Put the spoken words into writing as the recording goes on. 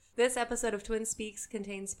This episode of Twin Speaks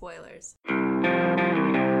contains spoilers. Hello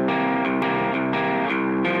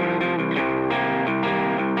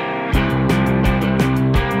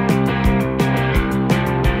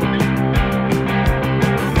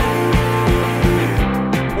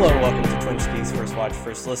and welcome to Twin Speaks First Watch,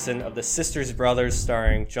 First Listen of The Sisters Brothers,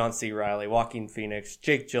 starring John C. Reilly, Joaquin Phoenix,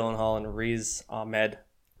 Jake Gyllenhaal, and Riz Ahmed.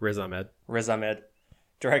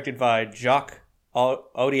 Directed by Jacques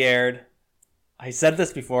Audiard. I said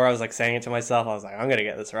this before, I was like saying it to myself, I was like, I'm going to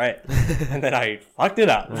get this right. And then I fucked it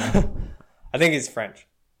up. I think he's French.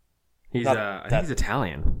 I think he's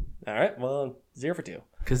Italian. Alright, well, 0 for 2.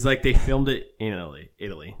 Because they filmed it in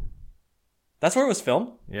Italy. That's where it was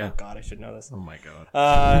filmed? Yeah. Oh god, I should know this. Oh my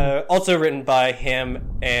god. Also written by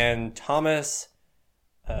him and Thomas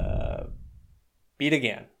Beat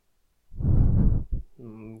Again.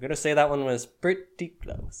 I'm going to say that one was pretty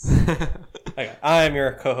close. Okay, I'm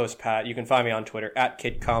your co-host, Pat. You can find me on Twitter at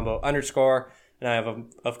KidCombo_. And I have,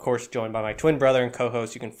 of course, joined by my twin brother and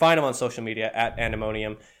co-host. You can find him on social media at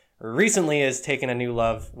Andemonium. Recently has taken a new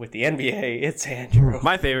love with the NBA. It's Andrew.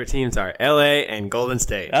 My favorite teams are LA and Golden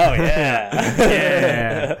State. Oh, yeah.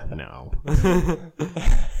 Yeah. No.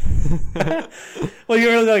 Well, you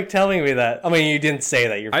were like telling me that. I mean, you didn't say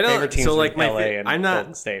that. Your favorite teams so were like LA and I'm not,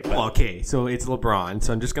 Golden State. But. Well, okay, so it's LeBron,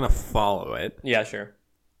 so I'm just going to follow it. Yeah, sure.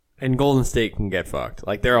 And Golden State can get fucked.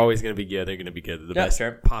 Like, they're always going to be good. They're going to be good. They're the best,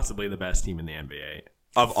 sure. Possibly the best team in the NBA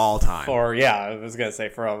of all time. I was going to say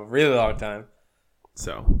for a really long time.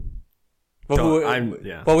 So... But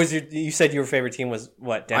what was you said your favorite team was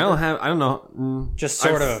what? Denver? I don't know. Just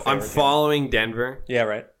sort of. I'm following Denver. Yeah,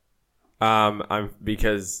 right.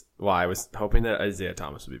 Because I was hoping that Isaiah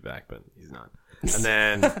Thomas would be back, but he's not. And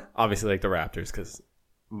then obviously like the Raptors, because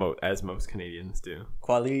as most Canadians do.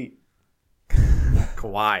 Kawhi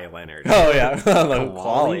Leonard. Oh yeah,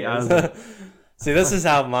 Kawhi. See, this is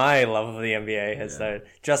how my love of the NBA has started.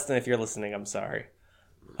 Justin, if you're listening, I'm sorry.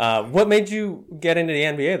 What made you get into the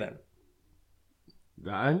NBA then?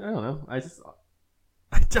 I don't know.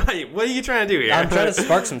 What are you trying to do here? I'm trying to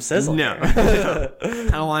spark some sizzle. No. I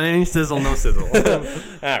don't want any sizzle, no sizzle. All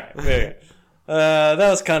right. Very good. That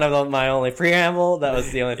was kind of my only preamble. That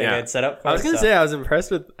was the only thing I had set up for. I was going to say, I was impressed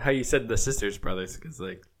with how you said the Sisters Brothers, because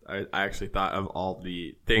like I actually thought of all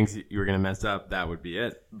the things you were going to mess up, that would be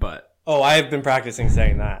it. But I've been practicing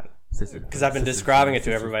saying that. Because I've been describing it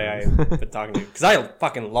to everybody I've been talking to. Because I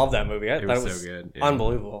fucking love that movie. I thought it was so good. Yeah.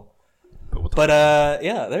 Unbelievable. But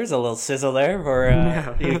there's a little sizzle there for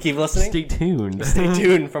you to keep listening. Stay tuned. Stay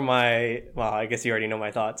tuned for my. Well, I guess you already know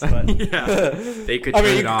my thoughts, but they could. I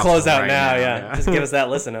mean, you can close out now. Yeah, just give us that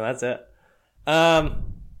listen, and that's it.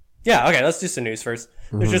 Okay. Let's do some news first.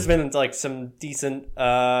 There's just been like some decent,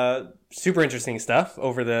 super interesting stuff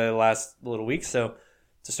over the last little week. So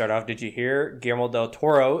to start off, did you hear Guillermo del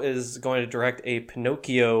Toro is going to direct a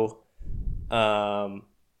Pinocchio?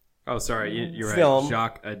 Oh, sorry, you're film. right.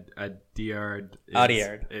 Jacques Audiard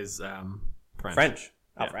is French.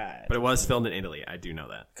 Yeah. All right. But it was filmed in Italy. I do know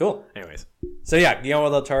that. Cool. Anyways. So yeah,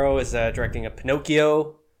 Guillermo del Toro is directing a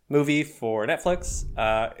Pinocchio movie for Netflix.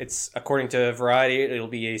 It's, according to Variety, it'll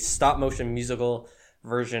be a stop-motion musical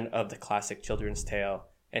version of the classic children's tale.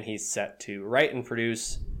 And he's set to write and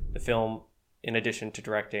produce the film in addition to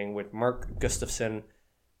directing, with Mark Gustafson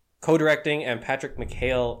co-directing and Patrick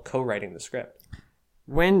McHale co-writing the script.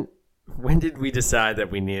 When did we decide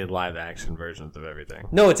that we needed live action versions of everything?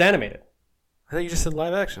 No, it's animated. I thought you just said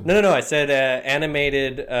live action. No. I said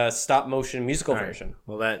animated stop motion musical version.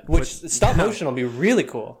 Well, Stop motion will be really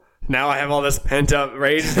cool. Now I have all this pent up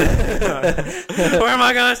rage. Where am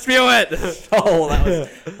I gonna spew it? Oh, that was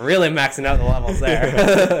really maxing out the levels there.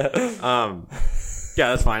 Yeah,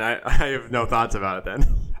 that's fine. I have no thoughts about it then.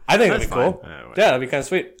 I think that'd be cool. Yeah, that'd be kind of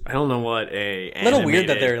sweet. I don't know what a little weird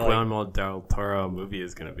that they're like Guillermo del Toro movie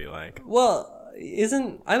is going to be like. Well,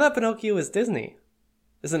 I thought Pinocchio was Disney.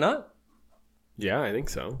 Is it not? Yeah, I think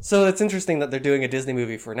so. So it's interesting that they're doing a Disney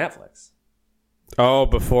movie for Netflix. Oh,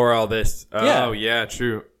 before all this. Yeah. Oh, yeah,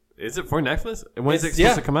 true. Is it for Netflix? When is it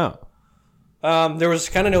supposed to come out? There was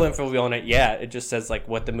kind of no info on it yet. It just says like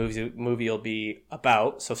what the movie will be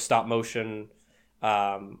about. So stop motion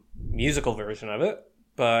musical version of it.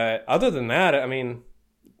 But other than that, I mean,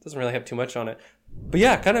 it doesn't really have too much on it. But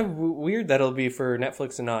yeah, kind of weird that it'll be for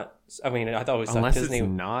Netflix and not. I mean, I thought it was unless Disney. It's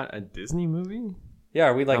not a Disney movie. Yeah,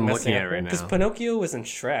 are we like I'm messing looking up at it right now? Because Pinocchio was in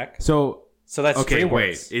Shrek. So that's okay. DreamWorks.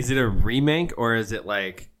 Wait, is it a remake or is it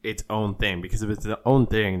like its own thing? Because if it's the own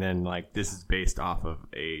thing, then like this is based off of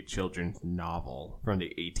a children's novel from the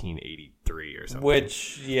 1883 or something.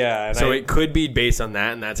 Which so it could be based on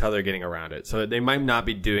that, and that's how they're getting around it. So they might not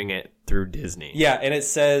be doing it through Disney. Yeah, and it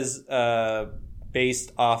says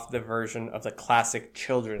based off the version of the classic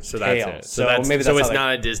children's So tale. that's it. So maybe that's so how it's they-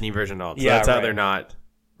 not a Disney version at all. So Yeah, that's how right. they're not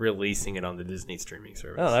releasing it on the Disney streaming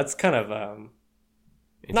service. Oh, that's kind of not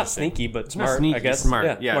Interesting. sneaky, but Not smart. sneaky, I guess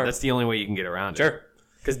smart. Yeah, smart. that's the only way you can get around it. Sure.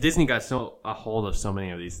 Because Disney got a hold of so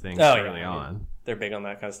many of these things Oh, early yeah. on. They're big on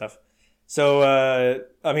that kind of stuff. So,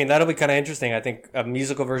 I mean, that'll be kind of interesting. I think a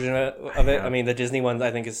musical version of it. Yeah. I mean, the Disney one, I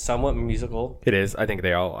think, is somewhat musical. It is. I think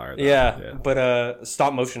they all are. Though. Yeah, but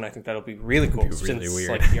stop motion, I think that'll be really cool. be really since,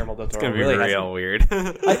 weird. Like, Guillermo del It's Toro going to be really real weird.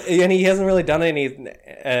 and he hasn't really done any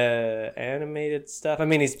animated stuff. I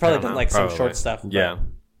mean, he's probably done like some short stuff. but- Yeah.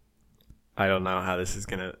 I don't know how this is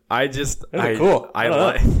going to... It'll be cool. I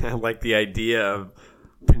don't know. I like the idea of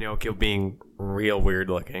Pinocchio being real weird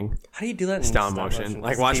looking. How do you do that in Stop motion.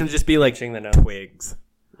 Like, Just watch keep him just be like pinching the nose. twigs.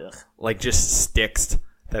 Ugh. Like, just sticks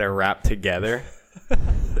that are wrapped together.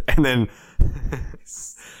 And then...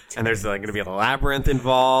 And there's like going to be a labyrinth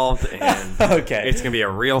involved, and Okay. it's going to be a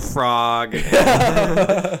real frog. Maybe.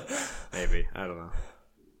 I don't know.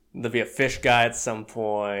 There'll be a fish guy at some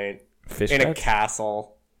point Fish in a guys?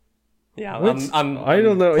 castle. Yeah, What? I'm I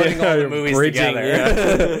don't know. putting Yeah, all the you're movies bridging,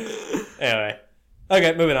 together. Anyway.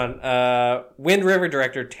 Okay, moving on. Wind River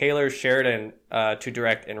director Taylor Sheridan to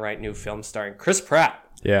direct and write new film starring Chris Pratt.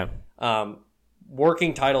 Yeah.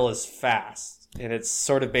 Working title is Fast, and it's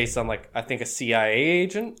sort of based on, like, I think a CIA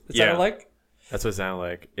agent. It sounded Yeah. like. That's what it sounded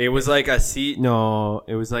like. It was like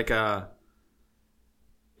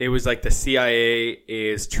it was like the CIA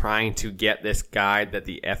is trying to get this guy that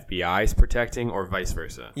the FBI is protecting, or vice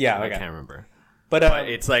versa. Yeah, I okay. can't remember. But But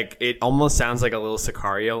it's like, it almost sounds like a little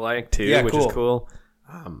Sicario like too, Yeah, which cool. is cool.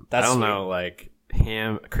 That's I don't sweet. know, like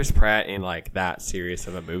Chris Pratt in like that serious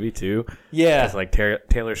of a movie too. yeah, Because like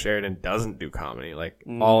Taylor Sheridan doesn't do comedy. Like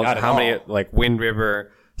not at how many all. like Wind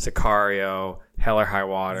River, Sicario, Hell or High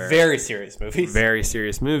Water. very serious movies. Very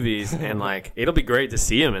serious movies, and like it'll be great to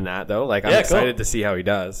see him in that though. Like I'm Yeah, excited cool. to see how he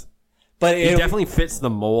does. But He it definitely fits the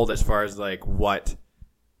mold as far as like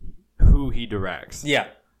who he directs. yeah,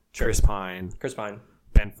 Chris Pine, Chris Pine.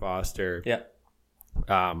 Ben Foster, Yeah,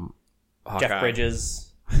 Hawkeye. Jeff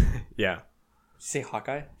Bridges. Yeah, Did you say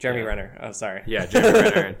Hawkeye? Jeremy Renner. Oh, sorry. yeah, Jeremy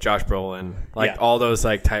Renner, Josh Brolin, like Yeah. all those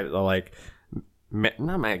like type of like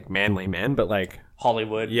not like manly men, but like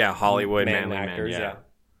Hollywood. yeah, Hollywood man manly actors. men. Yeah,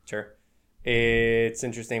 sure. It's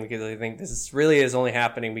interesting because I think this really is only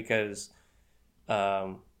happening because,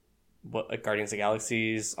 Guardians of the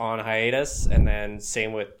Galaxy's on hiatus, and then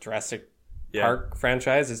same with Jurassic Yeah. Park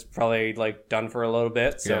franchise is probably like done for a little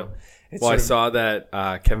bit. So Yeah. it's Well, I sort of- saw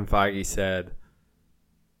that Kevin Feige said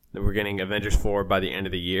that we're getting Avengers 4 by the end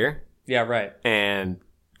of the year, yeah, right. and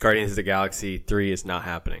Guardians of the Galaxy 3 is not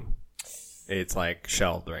happening. It's like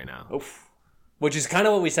shelved right now. Oof. Which is kind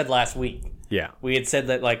of what we said last week. Yeah. We had said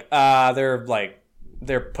that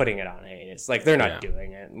they're putting it on hiatus. Like they're not Yeah.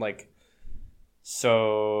 doing it. Like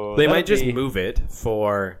so They that'll might just be- move it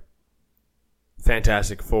for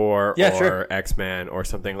Fantastic Four Yeah, or sure. X-Men or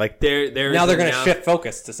something. Like they're Now they're going to shift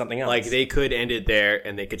focus to something else. Like they could end it there,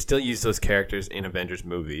 and they could still use those characters in Avengers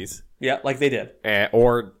movies, yeah, like they did.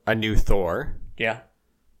 or a new Thor Yeah,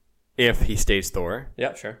 if he stays Thor,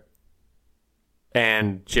 yeah, sure.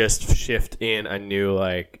 and just shift in a new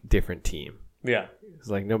like different team. Yeah, It's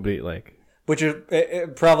like nobody like. which is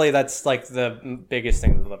probably that's like the biggest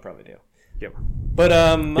thing that they'll probably do. Yep. But Yeah,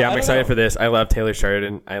 I I'm don't excited know. for this. I love Taylor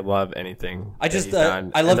Sheridan. I love anything. I just, that he's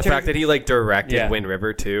done. I love And the Taylor- fact that he like directed Yeah. Wind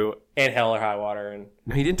River too. And Hell or High Water, and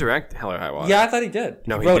No, he didn't direct Hell or High Water. yeah, I thought he did.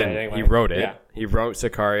 No, he wrote didn't. it anyway. He wrote it. Yeah. He wrote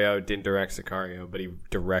Sicario, didn't direct Sicario, but he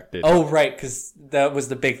directed. Oh, right, because that was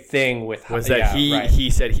the big thing with was that yeah, he right. he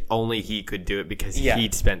said only he could do it because Yeah.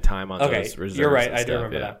 he'd spent time on Okay, those reserves. you're right. and I do stuff,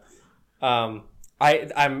 remember yeah. that.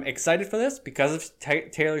 I'm excited for this because of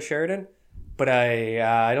Taylor Sheridan, but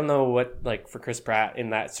I don't know what like for Chris Pratt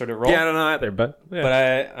in that sort of role. Yeah, I don't know either, but yeah.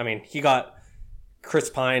 But I mean, he got Chris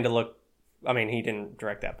Pine to look. I mean, he didn't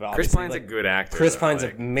direct that, but Chris obviously, Pine's like, a good actor. Chris though, Pine's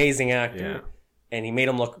like, an amazing actor, Yeah. and he made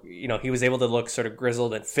him look. You know, he was able to look sort of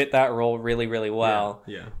grizzled and fit that role really, really well.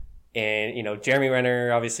 Yeah. And, you know, Jeremy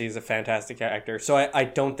Renner obviously is a fantastic actor. So I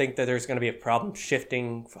don't think that there's going to be a problem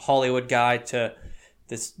shifting Hollywood guy to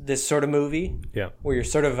this sort of movie Yeah. where you're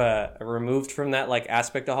sort of removed from that like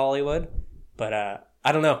aspect of Hollywood. But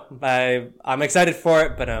I don't know. I'm excited for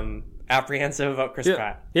it, but I'm apprehensive about Chris Yeah.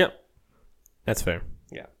 Pratt. Yeah. That's fair.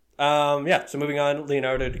 Yeah. Yeah. So moving on,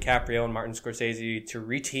 Leonardo DiCaprio and Martin Scorsese to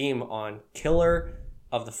reteam on Killer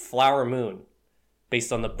of the Flower Moon,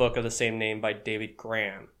 based on the book of the same name by David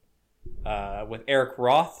Graham. With Eric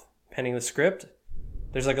Roth penning the script.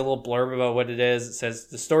 There's like a little blurb about what it is. It says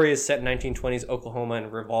the story is set in 1920s Oklahoma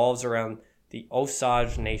and revolves around the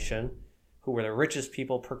Osage Nation, who were the richest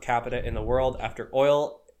people per capita in the world after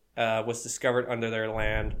oil was discovered under their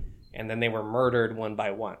land, and then they were murdered one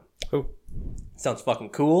by one. Oh. Sounds fucking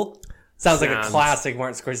cool. Sounds like a classic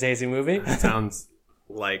Martin Scorsese movie. Sounds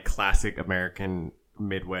like classic American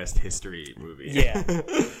Midwest history movie. Yeah.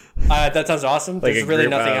 That sounds awesome. Like There's a really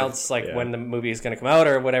group nothing of- else like yeah. when the movie is going to come out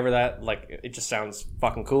or whatever that, like, it just sounds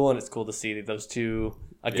fucking cool, and it's cool to see those two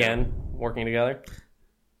again working together.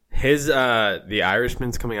 His The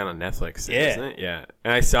Irishman's coming out on Netflix, Yeah. isn't it? Yeah.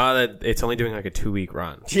 And I saw that it's only doing like a 2-week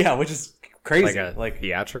run. Yeah, which is crazy. Like a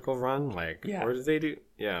theatrical run? Like, Yeah. where did they do?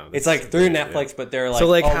 Yeah. It's like through Netflix, but they're like, So,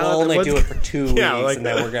 like, oh, how- we'll only what's- do it for 2 weeks, Yeah, like and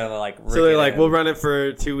then that. we're gonna like. So they're rip it like, in. we'll run it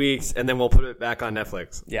for 2 weeks and then we'll put it back on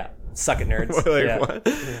Netflix. Yeah, suck it, nerds. Like, yeah. what?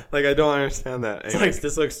 Like, I don't understand that. Anyways, like-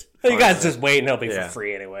 this looks You fun. guys just wait, and it'll be Yeah. for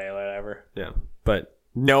free anyway, whatever. Yeah. But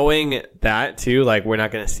knowing that, too, like, we're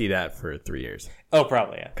not going to see that for 3 years. Oh,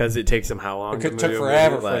 probably, yeah. Because it takes them how long? It to took make a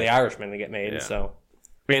forever movie? for Like- The Irishman to get made, Yeah. so.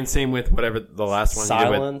 And same with whatever the last one he did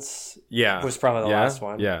with. Silence Yeah. was probably the Yeah? last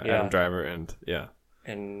one. Yeah, Yeah. Adam Driver and, yeah.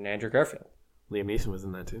 and Andrew Garfield. Liam Neeson was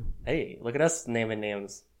in that, too. Hey, look at us naming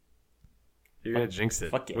names. You're going to jinx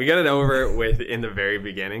it. Fuck yeah. We got it over with in the very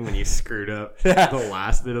beginning when you screwed up the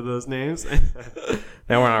last bit of those names.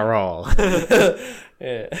 Now we're on a roll.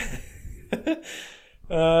 Yeah.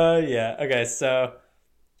 Yeah. Okay, so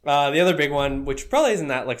the other big one, which probably isn't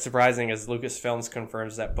that like surprising, is Lucasfilms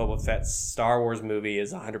confirms that Boba Fett's Star Wars movie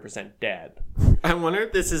is 100% dead. I wonder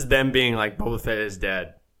if this is them being like, Boba Fett is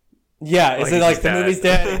dead. Yeah, is Like, it he's like the dead. movie's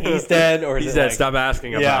dead and he's dead, or is He's it dead. like Stop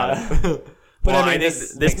asking about Yeah. it. But Well, I mean, I think this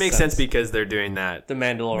this makes makes sense sense. because they're doing that the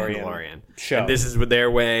Mandalorian show? And this is their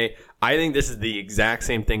way. I think this is the exact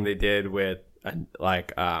same thing they did with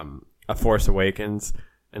A Force Awakens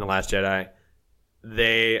and The Last Jedi.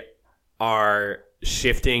 They are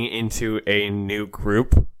shifting into a new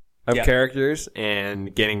group of Yeah. characters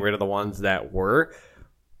and getting rid of the ones that were,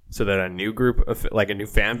 so that a new group of, like, a new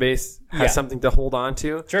fan base has Yeah. something to hold on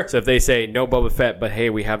to. Sure. So if they say no Boba Fett, but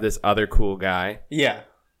hey, we have this other cool guy, Yeah,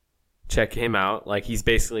 check him out. Like, he's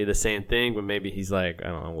basically the same thing, but maybe he's like, I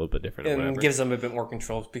don't know, a little bit different or and whatever. gives them a bit more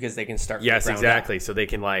control because they can start. from Yes, the ground exactly. So they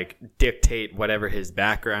can, like, dictate whatever his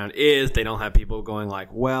background is. They don't have people going like,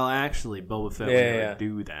 well, actually, Boba Fett was Yeah, going to yeah.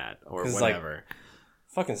 do that or 'Cause, like, whatever.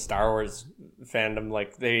 Fucking Star Wars fandom,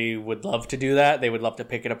 like, they would love to do that. They would love to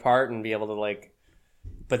pick it apart and be able to, like,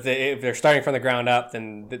 but if they're starting from the ground up,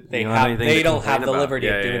 then they You don't have anything to don't complain have the about. liberty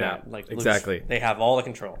Yeah, of doing yeah, yeah. that. Like, Exactly. they have all the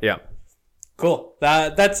control. Yeah. Cool.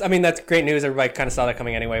 That's great news. Everybody kind of saw that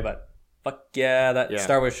coming anyway, but fuck yeah, that Yeah.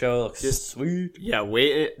 Star Wars show looks Just- sweet. Yeah,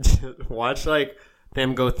 watch, like,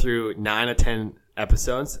 them go through 9 or 10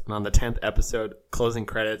 episodes, and on the 10th episode, closing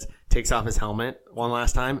credits, takes off his helmet one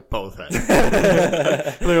last time, Boba Fett.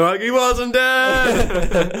 They're like, he wasn't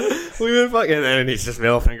dead! We been fucking... And then he's just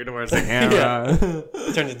middle finger towards the camera.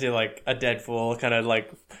 It turns into like a dead fool, kind of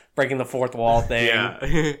like breaking the fourth wall thing.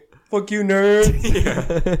 Yeah. Fuck you,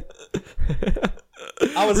 nerd.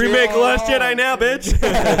 I was Remake wrong. Last Jedi now, bitch!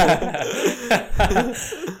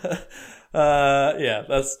 Yeah,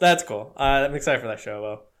 that's cool. I'm excited for that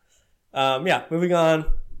show, though. Yeah, moving on.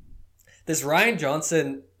 This Ryan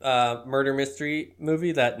Johnson murder mystery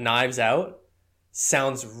movie, that Knives Out,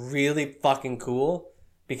 sounds really fucking cool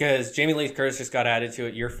because Jamie Lee Curtis just got added to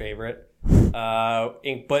it. Your favorite.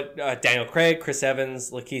 But Daniel Craig, Chris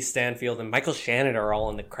Evans, Lakeith Stanfield, and Michael Shannon are all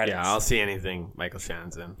in the credits. Yeah, I'll see anything Michael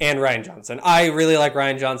Shannon's in. And Ryan Johnson. I really like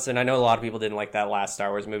Ryan Johnson. I know a lot of people didn't like that last Star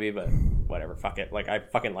Wars movie, but whatever. Fuck it. Like, I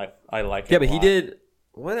like it. Yeah, but a he lot. did...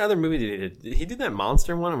 What other movie did he do? Did he do that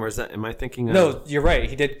monster one, or is that... Am I thinking of... No, you're right.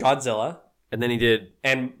 He did Godzilla And then he did...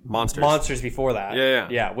 and Monsters. before that. Yeah.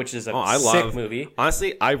 Yeah, which is a I sick love... movie.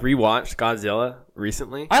 Honestly, I rewatched Godzilla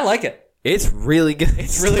recently. I like it. It's really good.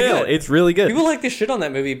 It's really Still, good. It's really good. People like to shit on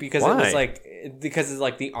that movie because it Why? was like it's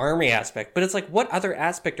like the army aspect. But it's like, what other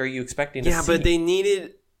aspect are you expecting to Yeah, see? but they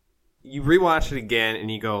needed... You rewatch it again,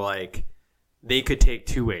 and you go like... They could take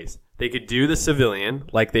two ways. They could do the civilian,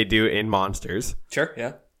 like they do in Monsters. Sure,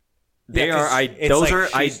 yeah. They Yeah, 'cause are... it's Those like are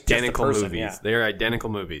she's just a identical person, movies. yeah. They are identical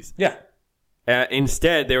movies. Yeah.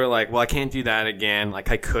 Instead, they were like, well, I can't do that again. Like,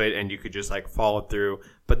 I could, and you could just, like, follow through.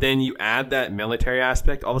 But then you add that military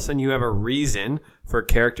aspect, all of a sudden you have a reason for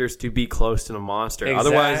characters to be close to the monster. Exactly.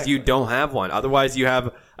 Otherwise, you don't have one. Otherwise, you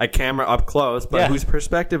have a camera up close, but Yeah. whose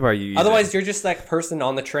perspective are you using? Otherwise, you're just that person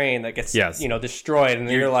on the train that gets Yes. destroyed, and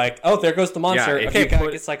then you're like, oh, there goes the monster. if Okay, you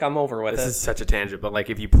put- it's like I'm over with This it. is such a tangent, but, like,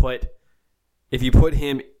 if you put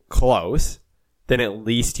him close, then at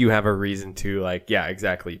least you have a reason to, like, yeah,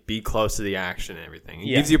 exactly, be close to the action and everything. It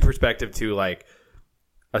Yeah. gives you perspective to, like,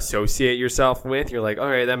 associate yourself with. You're like, all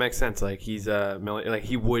right, that makes sense. Like, he's like,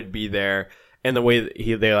 he would be there. and the way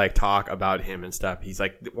that they like talk about him and stuff, he's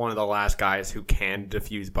like one of the last guys who can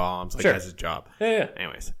defuse bombs. Like, Sure. that's his job. Yeah.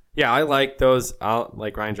 Anyways, yeah, I like those.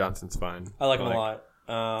 Like Ryan Johnson's fun. I like him a lot.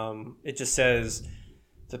 It just says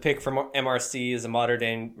the pick from MRC is a modern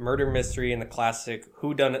day murder mystery in the classic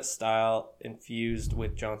whodunit style, infused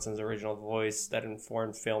with Johnson's original voice that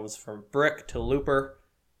informed films from Brick to Looper.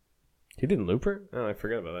 He did Looper? Oh, I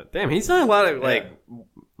forgot about that. Damn, he's done a lot of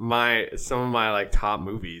some of my like top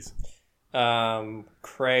movies.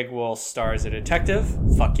 Craig will star as a detective.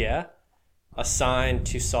 Fuck yeah. Assigned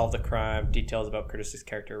to solve the crime. Details about Curtis's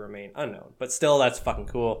character remain unknown. But still, that's fucking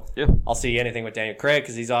cool. Yeah. I'll see anything with Daniel Craig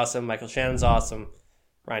because he's awesome. Michael Shannon's awesome.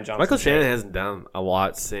 Ryan Johnson. Michael Shannon hasn't done a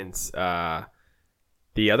lot since the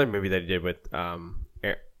other movie that he did with Aaron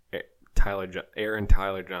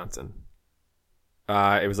Tyler Johnson.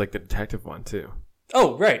 It was like the detective one too.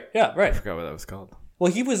 Oh, right. Yeah, I right. forgot what that was called.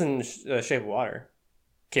 Well, he was in Shape of Water.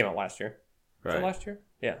 Came out last year. Was it Right. last year?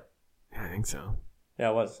 Yeah. Yeah, I think so.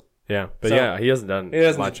 Yeah, it was. Yeah, but So, yeah, he hasn't done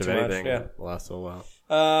much of too much, anything yeah. the last little while.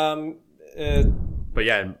 But But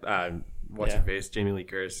yeah, what's her face? Jamie Lee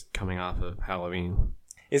Curtis coming off of Halloween.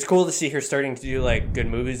 it's cool to see her starting to do like good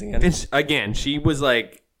movies again. And again, she was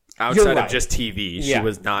like outside right. of just TV. She Yeah.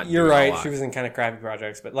 was not. You're doing a right. lot. She was in kind of crappy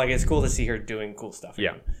projects, but like it's cool to see her doing cool stuff.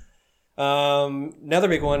 Yeah. Another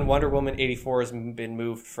big one, Wonder Woman 84 has been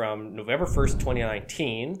moved from November 1st,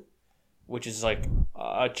 2019, which is like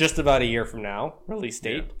just about a year from now, release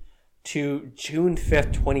date, to June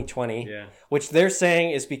 5th, 2020, which they're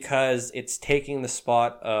saying is because it's taking the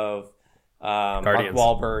spot of Mark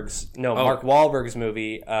Wahlberg's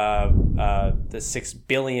movie, The $6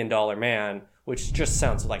 Billion Man, which just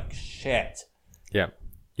sounds like shit. Yeah.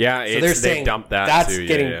 Yeah, So they're saying they dumped that that's too.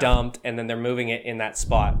 getting dumped, and then they're moving it in that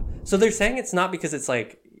spot. So they're saying it's not because it's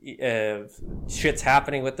like shit's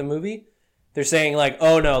happening with the movie. They're saying like,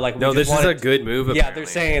 oh no, like No, this is a good move. Yeah, Apparently. they're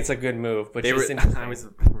saying it's a good move, but They just were, interesting. I was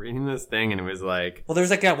reading this thing and it was like, Well, there's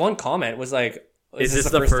like that one comment was like, is this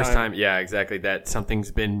the first time? Yeah, exactly. That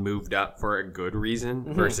something's been moved up for a good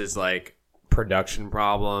reason versus like production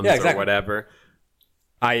problems or whatever.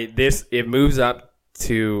 It moves up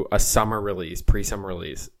to a pre-summer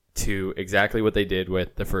release, to exactly what they did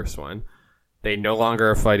with the first one. They no longer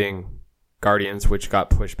are fighting Guardians, which got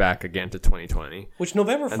pushed back again to 2020. Which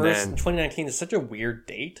November 1st, 2019 is such a weird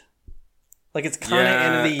date. Like it's kind of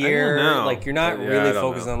end of the year. I don't know. Like you're not really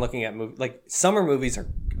focused on looking at movies. Like summer movies are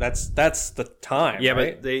that's the time. Yeah,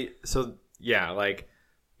 right? but like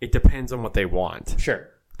it depends on what they want. Sure.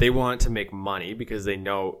 They want to make money because they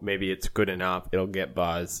know maybe it's good enough. It'll get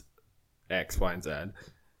buzz, X, Y, and Z.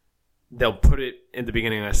 They'll put it in the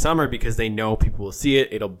beginning of summer because they know people will see it.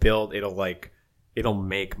 It'll build. It'll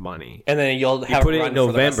make money. And then you'll have put it it run in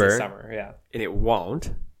for the rest of the November, summer. Yeah. And it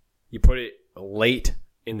won't. You put it late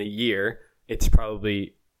in the year, it's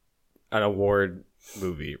probably an award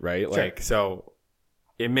movie, right? Sure. Like, so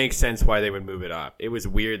it makes sense why they would move it up. It was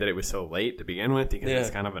weird that it was so late to begin with because it's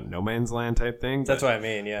kind of a no man's land type thing. That's what I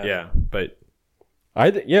mean. Yeah. Yeah, but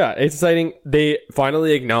it's exciting. They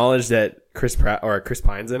finally acknowledged that Chris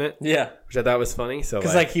Pine's in it. Yeah. Which I thought was funny. So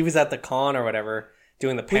Because like he was at the con or whatever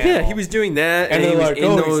doing the panel. yeah, he was doing that, and he they're was like, in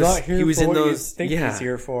 "Oh, those. he's not here He was for in what you those. think he's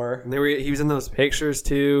here for." And he was in those pictures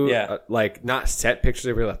too. Yeah. Like not set pictures,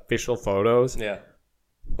 they were official photos. Yeah.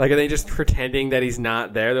 Like, are they just pretending that he's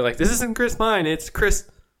not there? They're like, this isn't Chris Pine, it's Chris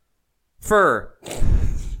Fur.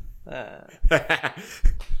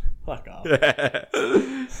 Fuck off.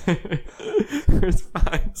 Chris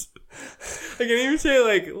Pine's. I can even say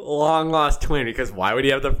like long lost twin because why would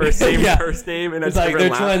he have the first name, first name, and a it's like different they're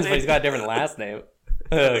last twins, name? but he's got a different last name.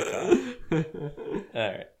 Oh, God. All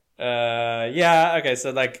right. Yeah. Okay.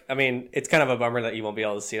 So like, I mean, it's kind of a bummer that you won't be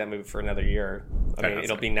able to see that movie for another year. I mean,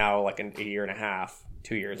 it'll be now like a year and a half,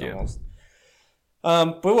 2 years almost.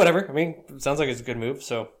 But whatever. I mean, it sounds like it's a good move.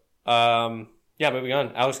 So, yeah, moving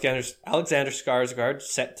on. Alexander Skarsgård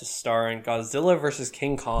set to star in Godzilla vs.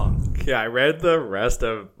 King Kong. Yeah, I read the rest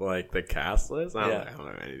of like the cast list. I don't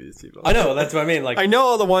know any of these people. I know, that's what I mean. Like, I know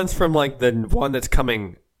all the ones from like the one that's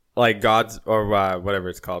coming, like Gods or whatever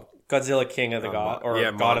it's called. Godzilla King of the God, or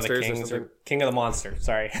God of the Kings, or King of the Monster.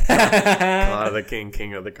 Sorry. God of the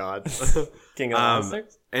King of the Gods. King of the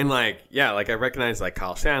Monsters. And like, yeah, like I recognize like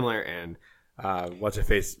Kyle Chandler and what's her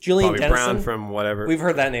face, Julian Bobby Dennison? Brown from whatever. We've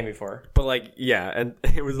heard that name before. But like, yeah, and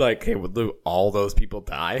it was like, hey, would all those people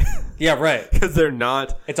die? Yeah, right. Because they're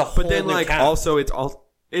not. It's a whole But then new like cast. also it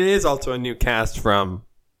is also a new cast from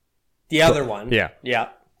The other one. Yeah. Yeah.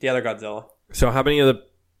 The other Godzilla. So how many of the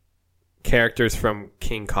characters from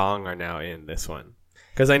King Kong are now in this one?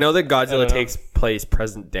 Because I know that Godzilla takes place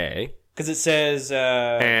present day, Because it says...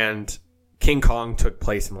 and King Kong took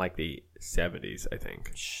place in like the 70s, I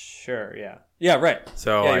think. Sure, yeah. Yeah, right.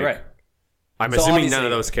 So, yeah, like, you're right. I'm So assuming none obviously-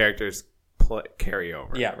 of those characters carry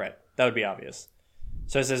over. Yeah, right. That would be obvious.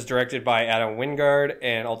 So it says directed by Adam Wingard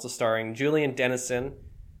and also starring Julian Dennison,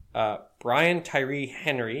 Brian Tyree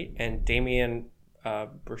Henry, and Damian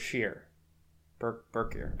Berkshire.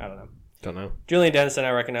 Berkshire. I don't know. Don't know. Julian Dennison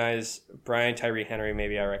I recognize. Brian Tyree Henry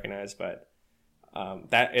maybe I recognize, but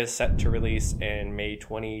that is set to release in May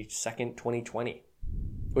 22nd, 2020.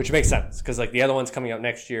 Which makes sense, because like the other one's coming out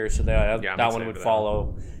next year, so that I'm one excited would for that.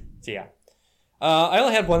 follow. So yeah. I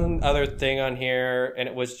only had one other thing on here, and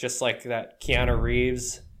it was just like that Keanu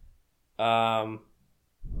Reeves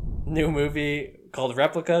new movie called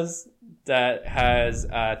Replicas that has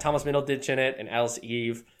Thomas Middleditch in it and Alice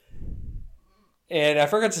Eve. And I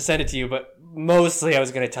forgot to send it to you, but mostly I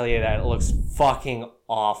was going to tell you that it looks fucking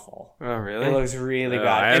awful. Oh, really? It looks really I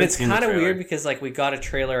bad. And haven't it's seen the kind of trailer. weird because like we got a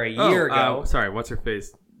trailer a year ago. Sorry, what's her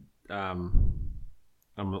face?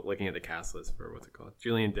 I'm looking at the cast list for what's it called.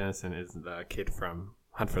 Julian Dennison is the kid from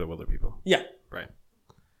Hunt for the Wilder People. Yeah. Right.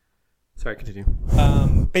 Sorry, continue.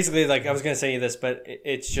 Basically, like I was going to say this, but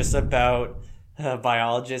it's just about a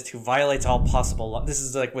biologist who violates all possible laws. This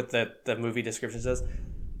is like what the movie description says.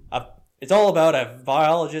 It's all about a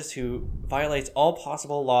biologist who violates all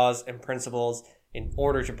possible laws and principles in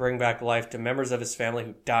order to bring back life to members of his family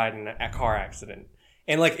who died in a car accident.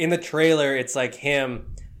 And like in the trailer, it's like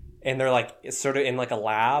him, and they're like it's sort of in like a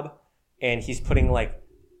lab, and he's putting like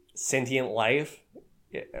sentient life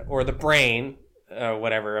or the brain,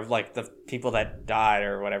 whatever, of like the people that died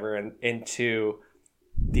or whatever, and into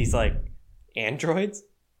these like androids.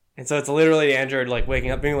 And so it's literally the android like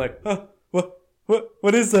waking up being like, oh,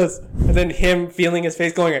 what is this? And then him feeling his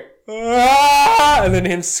face going, ah! And then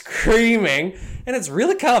him screaming. And it's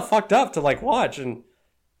really kind of fucked up to like watch. And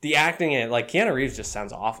the acting in it, like Keanu Reeves just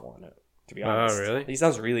sounds awful in it, to be honest. Oh, really? He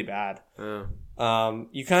sounds really bad. Oh.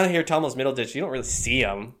 You kind of hear Thomas Middleditch. You don't really see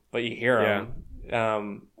him, but you hear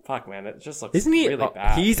him. Fuck, man. It just looks Isn't he? really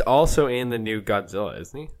bad. He's also in the new Godzilla,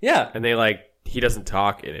 isn't he? Yeah. And they like he doesn't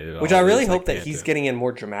talk in it at all. Which I really He's, hope like, that can't he's do it. getting in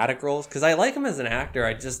more dramatic roles, because I like him as an actor.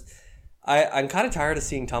 I'm kind of tired of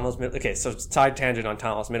seeing Thomas Middleditch. Okay, so side tangent on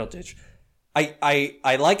Thomas Middleditch.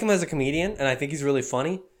 I like him as a comedian, and I think he's really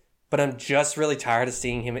funny, but I'm just really tired of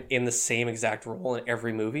seeing him in the same exact role in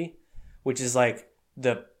every movie, which is like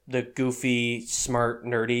the goofy, smart,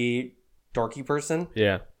 nerdy, dorky person.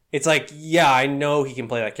 Yeah. It's like, yeah, I know he can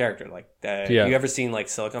play that character. Like, Yeah. you ever seen like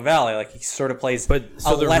Silicon Valley? Like, he sort of plays But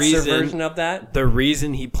so a the lesser reason- version of that. The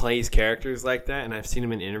reason he plays characters like that, and I've seen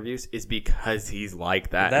him in interviews, is because he's like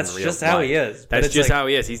that. That's in real just how life. he is. But That's it's just like- how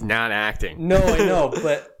he is. He's not acting. No, I know,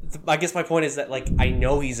 but I guess my point is that like I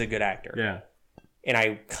know he's a good actor, Yeah. and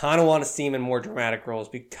I kind of want to see him in more dramatic roles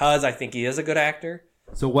because I think he is a good actor.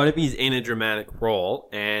 So what if he's in a dramatic role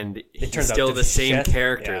and he's turns out still to the be same shit.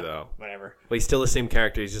 character Yeah, though? Whatever. Well, he's still the same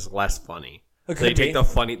character. He's just less funny. It So they could take be. the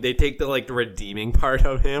funny. They take the like redeeming part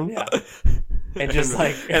of him. Yeah. And just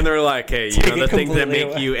like and they're like, hey, you take know, the it things that completely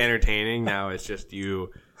make away. you entertaining now it's just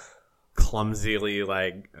you clumsily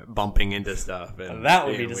like bumping into stuff. And that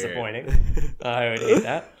would be being weird. disappointing. I would hate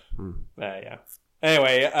that. Yeah.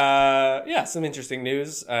 Anyway, yeah, some interesting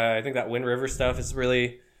news. I think that Wind River stuff is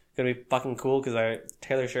really gonna be fucking cool because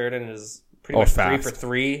Taylor Sheridan is pretty much fast. 3 for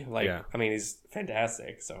 3. Like, Yeah. I mean, he's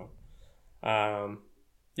fantastic. So,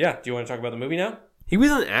 yeah. Do you want to talk about the movie now? He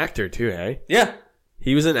was an actor too, hey? Yeah.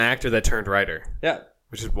 He was an actor that turned writer, Yeah.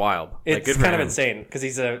 which is wild. Like, It's good for kind of him. insane because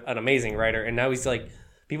he's an amazing writer, and now he's like,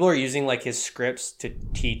 people are using like his scripts to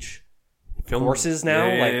teach Film- courses now.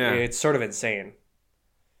 Yeah, yeah, like, yeah. it's sort of insane.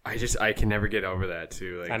 I can never get over that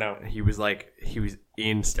too. Like, I know. he was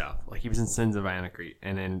in stuff. Like he was in Sins of Anarchy,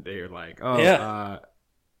 and then they were like, oh, Yeah.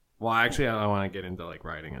 well, actually, I want to get into like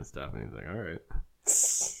writing and stuff. And he's like, all right.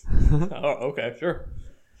 Oh, okay, sure.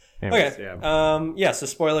 Anyways, Okay. yeah. Yeah. So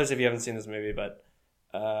spoilers if you haven't seen this movie, but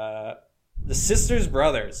the Sisters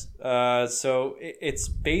Brothers. So it's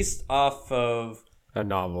based off of A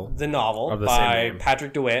novel. the novel Of the same by name.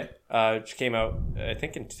 Patrick DeWitt, which came out I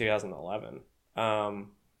think in 2011.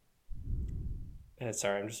 And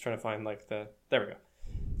sorry, I'm just trying to find like there we go.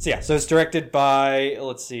 So yeah, so it's directed by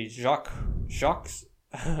let's see, Jacques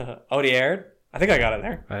Audiard. I think I got it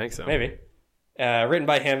there. I think so. Maybe. Written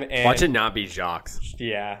by him and Watch it not be Jacques.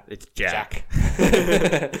 Yeah. It's Jack.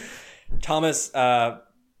 Thomas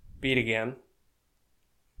beat again.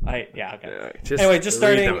 Okay. Just Anyway, just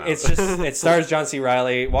read starting. them out. It stars John C.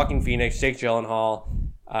 Reilly, Joaquin Phoenix, Jake Gyllenhaal,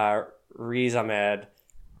 Riz Ahmed.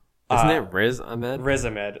 Isn't it Riz Ahmed? Riz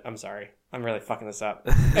Ahmed. I'm sorry. I'm really fucking this up.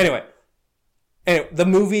 Anyway, the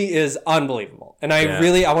movie is unbelievable, and I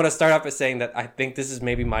Yeah. want to start off by saying that I think this is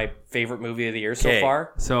maybe my favorite movie of the year so Okay,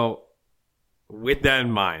 far. So with that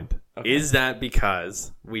in mind, is that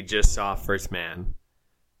because we just saw First Man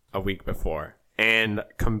a week before? And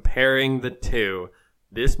comparing the two,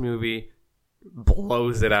 this movie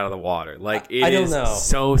blows it out of the water. Like, it I don't is know.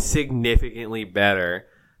 so significantly better.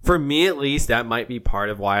 For me, at least, that might be part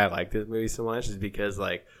of why I like this movie so much, is because,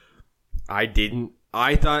 like, I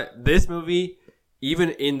thought this movie, even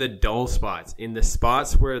in the dull spots, in the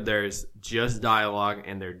spots where there's just dialogue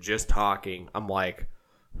and they're just talking, I'm like,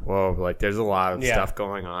 whoa, like, there's a lot of stuff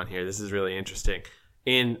going on here. This is really interesting.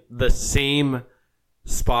 In the same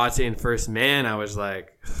spots in First Man, I was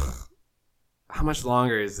like, how much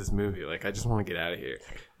longer is this movie? Like, I just want to get out of here.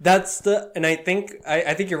 And I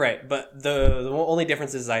think you're right, but the only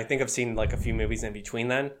difference is I think I've seen like a few movies in between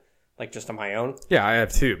then, like just on my own. Yeah, I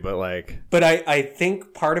have too, but like... But I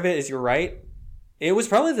think part of it is you're right. It was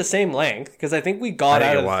probably the same length, because I think we got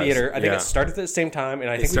out of the theater. I think it started at the same time,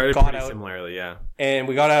 and I think we got out similarly, yeah. And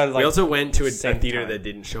we got out of, like, we also went to a theater time. that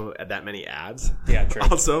didn't show that many ads. Yeah, true.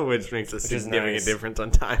 Also, which makes a significant difference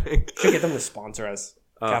on timing. Should get them to sponsor us.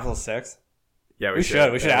 Capital 6. Yeah, we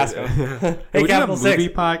should. We should ask them. Hey, we Capital do a movie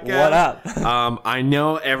 6, podcast. what up? I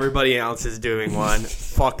know everybody else is doing one.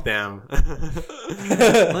 Fuck them.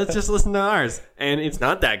 Let's just listen to ours. And it's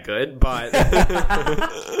not that good, but...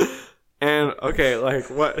 And okay,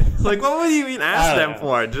 like what would you even ask them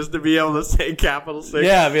for? Just to be able to say Capital 6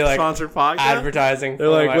 be like sponsored podcast? Advertising. They're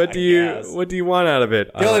like, what do you want out of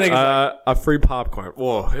it? The only thing is a free popcorn.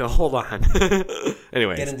 Whoa, hold on.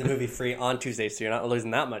 Anyways, get into movie free on Tuesday, so you're not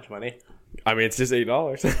losing that much money. I mean, it's just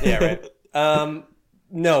 $8. Yeah, right.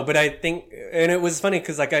 No, but I think, and it was funny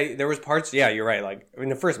because like there was parts. Yeah, you're right. Like in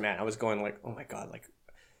the First Man, I was going like, oh my god, like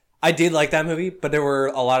I did like that movie, but there were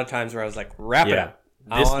a lot of times where I was like, wrap it up.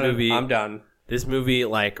 I'm done. This movie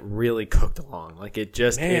like really cooked along. Like it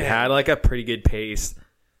had like a pretty good pace,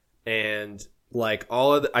 and like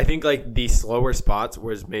I think like the slower spots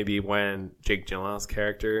was maybe when Jake Gyllenhaal's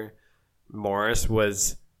character Morris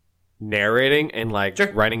was narrating and like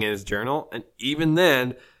writing in his journal, and even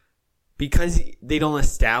then, because they don't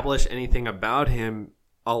establish anything about him,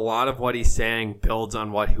 a lot of what he's saying builds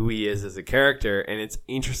on who he is as a character, and it's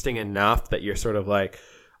interesting enough that you're sort of like,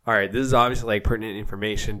 all right, this is obviously like pertinent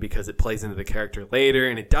information because it plays into the character later,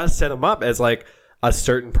 and it does set him up as like a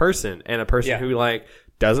certain person, and a person who like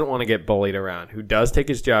doesn't want to get bullied around, who does take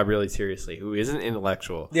his job really seriously, who isn't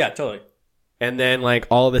intellectual. Yeah, totally. And then like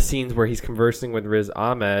all the scenes where he's conversing with Riz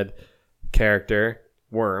Ahmed character,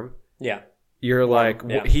 Worm. Yeah. You're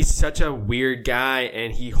like, he's such a weird guy,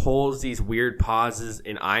 and he holds these weird pauses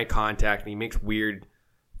in eye contact, and he makes weird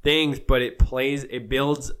things, but it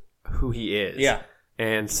builds who he is. Yeah.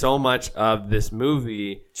 And so much of this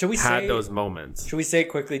movie had those moments. Should we say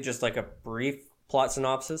quickly just like a brief plot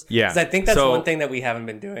synopsis? Yeah. Because I think that's one thing that we haven't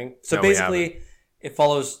been doing. So basically, it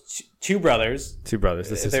follows two brothers. The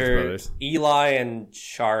sisters brothers. Eli and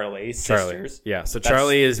Charlie, sisters. Yeah, so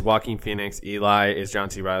Charlie is Joaquin Phoenix. Eli is John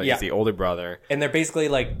C. Reilly. He's the older brother. And they're basically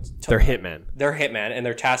like... they're hitmen. They're hitmen, and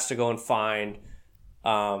they're tasked to go and find...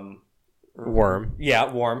 Worm.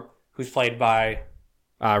 Yeah, Worm, who's played by...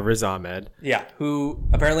 Riz Ahmed. Yeah, who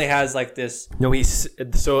apparently has like this... No,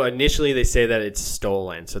 so initially they say that it's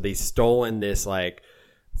stolen. So they've stolen this like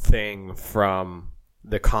thing from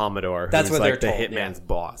the Commodore, that's who's what like the they're told, hitman's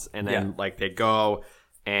boss. And then like they go,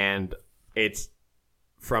 and it's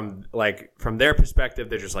from their perspective,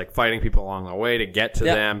 they're just like fighting people along the way to get to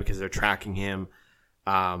them because they're tracking him.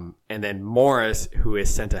 And then Morris, who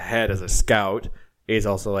is sent ahead as a scout, is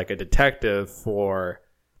also like a detective for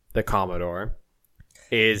the Commodore,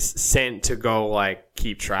 is sent to go like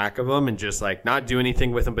keep track of him and just like not do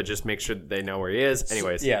anything with him, but just make sure that they know where he is.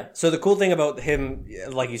 Anyways. So the cool thing about him,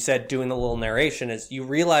 like you said, doing the little narration is you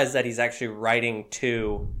realize that he's actually writing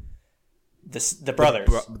to the brothers.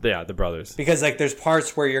 The brothers. Because like there's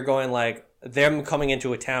parts where you're going like, them coming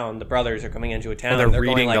into a town, the brothers are coming into a town, and they're going,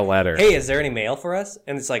 reading like, the letter. Hey, is there any mail for us?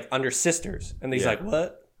 And it's like under sisters. And he's like,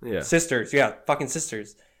 what? Yeah. Sisters. Yeah, fucking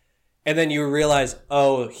sisters. And then you realize,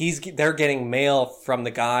 they're getting mail from the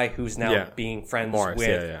guy who's now being friends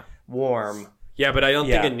with Worm. Yeah, but I don't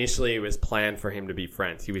think initially it was planned for him to be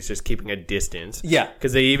friends. He was just keeping a distance. Yeah.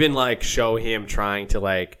 Because they even like show him trying to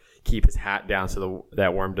like keep his hat down so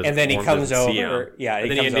that Worm doesn't. And then he comes over. Yeah, and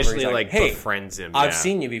then he initially like befriends him. I've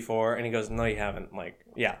seen you before, and he goes, "No, you haven't." Like,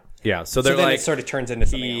 yeah. Yeah. So they're like, it sort of turns into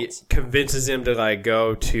something else. He convinces him to like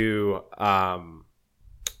go to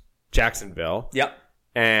Jacksonville. Yep.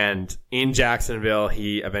 And in Jacksonville,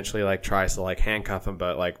 he eventually like tries to like handcuff him,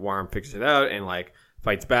 but like Worm figures it out and like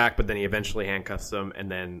fights back. But then he eventually handcuffs him,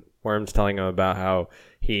 and then Worm's telling him about how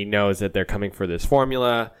he knows that they're coming for this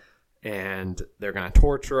formula, and they're gonna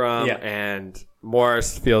torture him. Yeah. And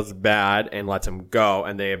Morris feels bad and lets him go,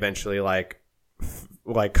 and they eventually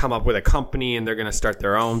come up with a company, and they're gonna start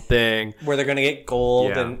their own thing where they're gonna get gold.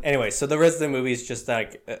 Yeah. And anyway, so the rest of the movie is just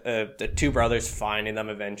like the two brothers finding them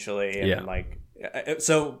eventually, and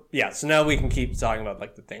so now we can keep talking about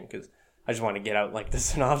like the thing, because I just want to get out like the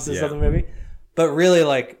synopsis of the movie. But really,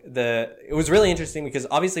 like it was really interesting because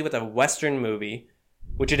obviously with a Western movie,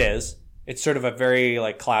 which it is, it's sort of a very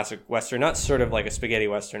like classic Western, not sort of like a spaghetti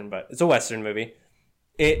Western, but it's a Western movie.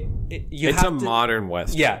 It's a modern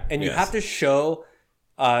Western. Yeah, and you have to show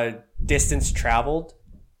distance traveled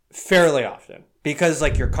fairly often, because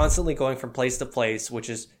like you're constantly going from place to place, which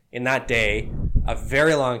is in that day a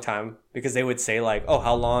very long time, because they would say like, oh,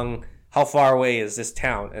 how far away is this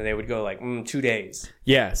town? And they would go like 2 days.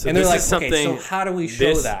 Yeah. So and they're like, something, okay, so how do we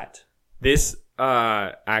show that? This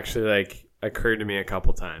actually like occurred to me a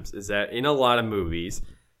couple times, is that in a lot of movies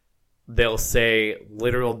they'll say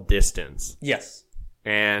literal distance. Yes.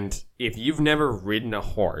 And if you've never ridden a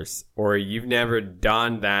horse, or you've never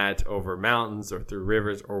done that over mountains or through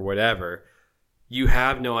rivers or whatever, you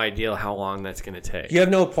have no idea how long that's going to take. You have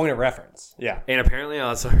no point of reference. Yeah. And apparently I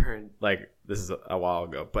also heard, like, this is a while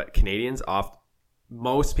ago, but Canadians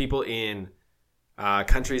most people in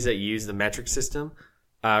countries that use the metric system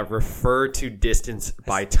refer to distance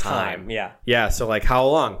by time. Yeah. Yeah. So like, how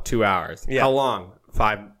long? 2 hours. Yeah. How long?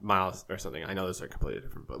 5 miles or something. I know those are completely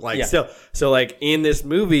different, but like still. So like in this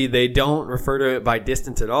movie, they don't refer to it by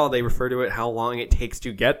distance at all. They refer to it how long it takes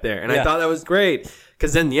to get there. And I thought that was great,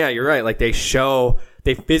 because then, you're right. Like they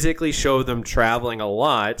physically show them traveling a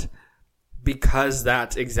lot, because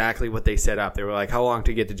that's exactly what they set up. They were like, how long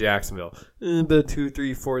to get to Jacksonville? About 2,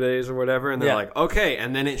 3, 4 days or whatever. And they're like, okay.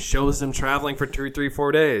 And then it shows them traveling for 2, 3,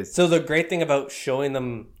 4 days. So the great thing about showing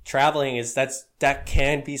them traveling is that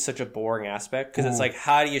can be such a boring aspect, because it's like,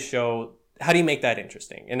 how do you make that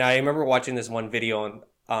interesting? And I remember watching this one video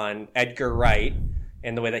on Edgar Wright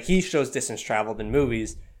and the way that he shows distance traveled in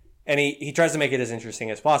movies. And he tries to make it as interesting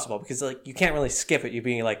as possible, because like you can't really skip it. You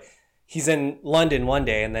being like, he's in London one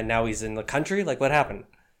day and then now he's in the country. Like, what happened?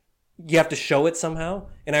 You have to show it somehow.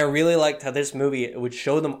 And I really liked how this movie, it would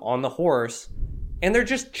show them on the horse and they're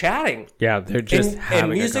just chatting. Yeah, they're just having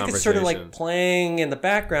and music a conversation. is sort of like playing in the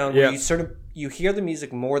background where you hear the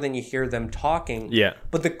music more than you hear them talking. Yeah.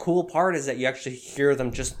 But the cool part is that you actually hear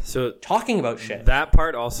them just talking about shit. That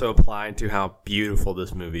part also applied to how beautiful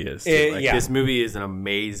this movie is. This movie is an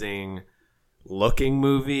amazing looking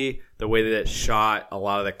movie, the way that it's shot, a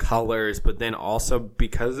lot of the colors, but then also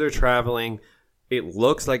because they're traveling, it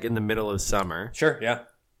looks like in the middle of summer. Sure, yeah.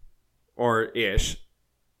 Or ish,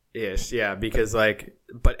 yeah, because like,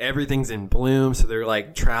 but everything's in bloom, so they're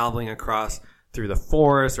like traveling across through the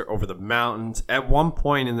forest or over the mountains. At one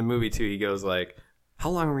point in the movie too, he goes like,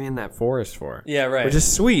 how long were we in that forest for? Yeah, right. Which is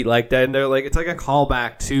sweet. Like that, and they're like, it's like a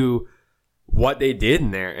callback to what they did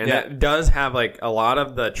in there. And that does have like a lot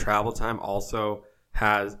of the travel time also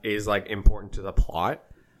is like important to the plot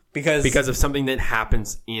because of something that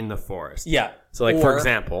happens in the forest. Yeah. So like, for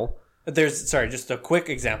example, just a quick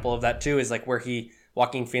example of that too is like where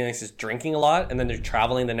Joaquin Phoenix is drinking a lot, and then they're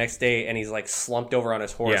traveling the next day and he's like slumped over on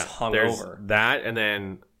his horse, hungover. That, and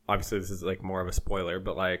then obviously this is like more of a spoiler,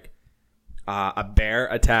 but like a bear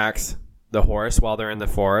attacks the horse while they're in the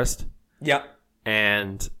forest. Yeah.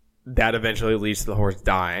 And that eventually leads to the horse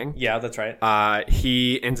dying. Yeah, that's right.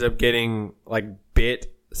 He ends up getting like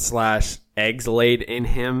bit/eggs laid in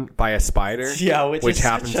him by a spider. Yeah, which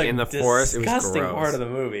happens in the forest. It was disgusting gross. part of the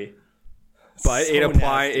movie. But So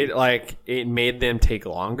it made them take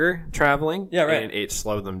longer traveling. Yeah, right. And it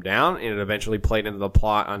slowed them down, and it eventually played into the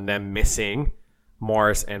plot on them missing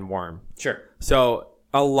Morris and Worm. Sure. So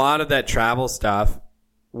a lot of that travel stuff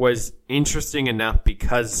was interesting enough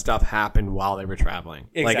because stuff happened while they were traveling.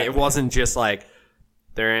 Exactly. Like, it wasn't just like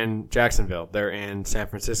they're in Jacksonville, they're in San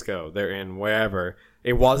Francisco, they're in wherever.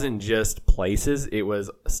 It wasn't just places, it was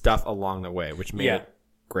stuff along the way, which made it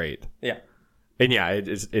great. Yeah. And yeah, it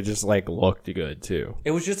just like looked good too.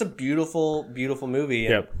 It was just a beautiful, beautiful movie.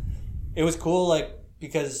 And it was cool, like,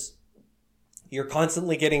 because you're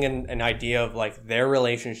constantly getting an idea of like their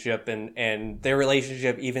relationship and their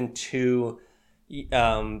relationship even to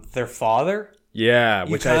their father. Yeah,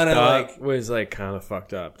 which I thought like, was like kind of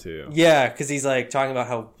fucked up too. Yeah, because he's like talking about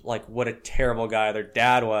how like what a terrible guy their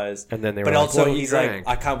dad was, and then they were but like, also well, he's like,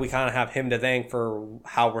 we kind of have him to thank for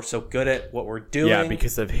how we're so good at what we're doing. Yeah,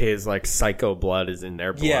 because of his like psycho blood is in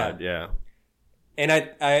their blood. Yeah. And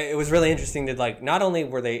it was really interesting that like not only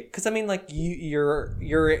were they, because I mean like you're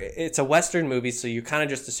it's a Western movie, so you kind of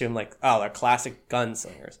just assume like, oh, they're classic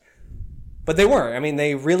gunslingers. But they weren't. I mean,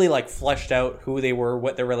 they really like fleshed out who they were,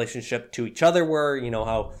 what their relationship to each other were. You know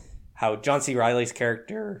how John C. Reilly's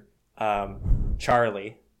character,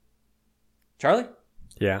 Charlie,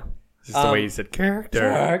 Yeah. Just the way you said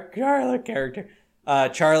character. character.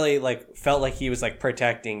 Charlie like felt like he was like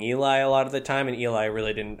protecting Eli a lot of the time, and Eli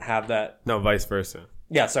really didn't have that. No, vice versa.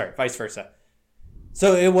 Yeah, sorry, vice versa.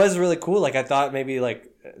 So it was really cool. Like I thought maybe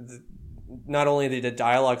like not only did the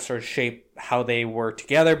dialogue sort of shape how they were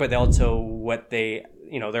together, but also what they,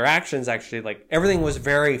 their actions actually, like everything was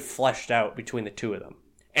very fleshed out between the two of them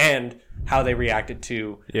and how they reacted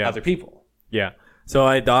to other people. Yeah. So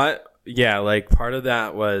I thought, like part of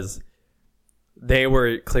that was they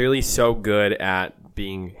were clearly so good at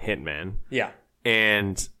being hitmen. Yeah.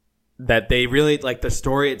 And that they really, like the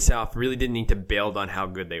story itself really didn't need to build on how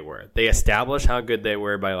good they were. They established how good they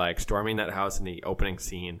were by like storming that house in the opening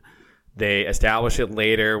scene. They establish it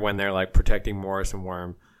later when they're like protecting Morris and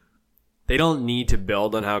Worm. They don't need to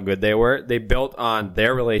build on how good they were. They built on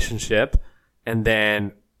their relationship, and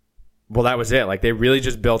then, well, that was it. Like they really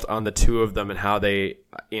just built on the two of them and how they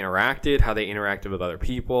interacted with other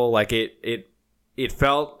people. Like it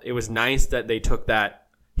felt, it was nice that they took that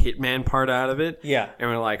hitman part out of it. Yeah. And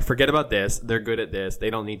we're like, forget about this. They're good at this. They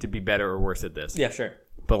don't need to be better or worse at this. Yeah, sure.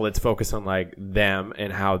 But let's focus on like them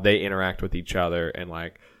and how they interact with each other and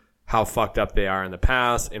like how fucked up they are in the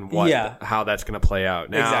past and how that's going to play out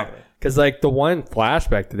now. Exactly. Because like the one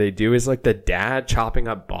flashback that they do is like the dad chopping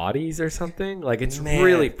up bodies or something. Like it's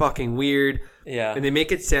really fucking weird. Yeah. And they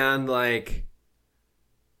make it sound like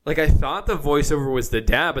I thought the voiceover was the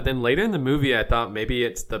dad, but then later in the movie I thought maybe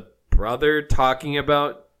it's the brother talking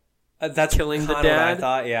about that's killing the dad. What I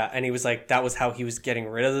thought, yeah. And he was like, that was how he was getting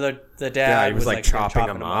rid of the dad. Yeah, he was like chopping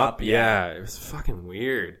him up. Yeah, it was fucking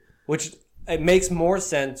weird. Which it makes more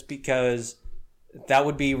sense because that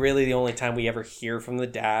would be really the only time we ever hear from the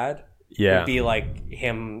dad. Yeah. Would be like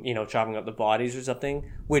him, chopping up the bodies or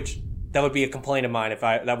something. Which that would be a complaint of mine if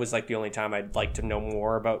that was like the only time I'd like to know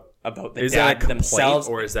more about the dad themselves.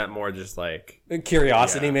 Or is that more just like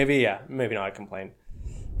curiosity? Maybe, yeah, maybe not a complaint.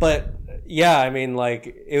 But yeah, I mean, like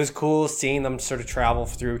it was cool seeing them sort of travel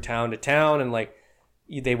through town to town, and like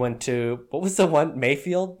they went to, what was the one,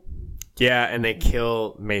 Mayfield? Yeah, and they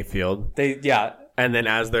kill Mayfield. And then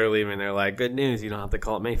as they're leaving, they're like, "Good news, you don't have to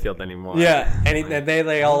call it Mayfield anymore." Yeah, and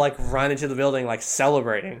they all like run into the building like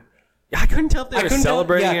celebrating. I couldn't tell if they were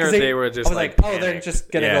celebrating or they were just like, oh, they're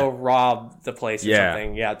just gonna go rob the place or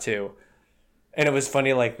something. Yeah, too. And it was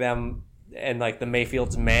funny, like them and like the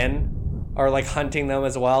Mayfield's men are like hunting them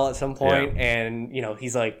as well at some point, and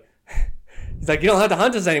he's like, you don't have to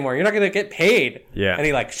hunt us anymore. You're not gonna get paid. Yeah, and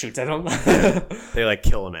he like shoots at him. They like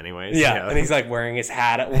kill him anyways. Yeah, and he's like wearing his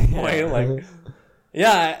hat at one point. Like,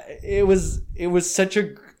 yeah, it was such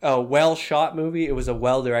a well shot movie. It was a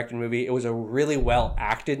well directed movie. It was a really well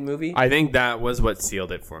acted movie. I think that was what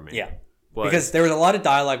sealed it for me. Yeah, because there was a lot of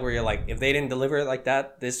dialogue where you're like, if they didn't deliver it like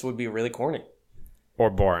that, this would be really corny or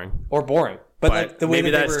boring. But like the way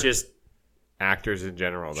maybe that that's just actors in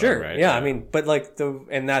general, though, sure, right? Yeah, I mean, but like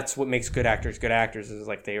and that's what makes good actors is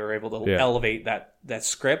like they were able to elevate that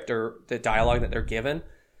script or the dialogue that they're given,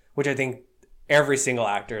 which I think every single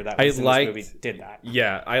actor that was in this movie did that.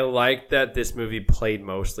 Yeah, I like that this movie played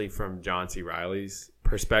mostly from John C. Reilly's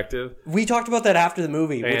perspective. We talked about that after the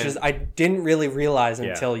movie, which is I didn't really realize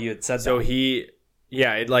until you had said that. So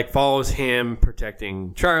it like follows him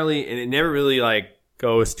protecting Charlie, and it never really like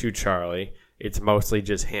goes to Charlie. It's mostly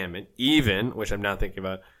just him. And even, which I'm not thinking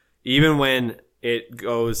about, even when it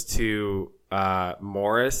goes to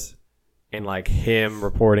Morris and like him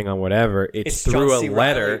reporting on whatever, it's through a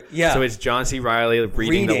letter. Yeah. So it's John C. Reilly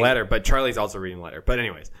reading the letter, but Charlie's also reading the letter. But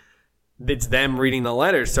anyways, it's them reading the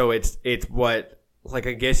letter. So it's what, like,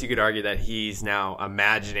 I guess you could argue that he's now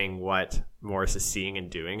imagining what Morris is seeing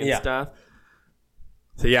and doing and stuff.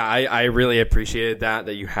 So yeah, I really appreciated that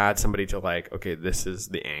you had somebody to like, okay, this is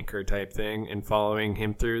the anchor type thing and following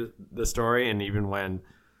him through the story. And even when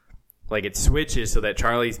like it switches so that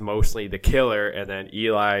Charlie's mostly the killer and then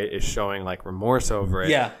Eli is showing like remorse over it.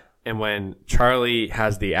 Yeah. And when Charlie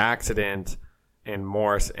has the accident and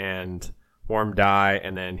Morse and Worm die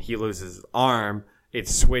and then he loses his arm, it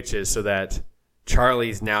switches so that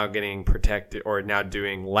Charlie's now getting protected or now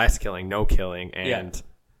doing less killing, no killing, and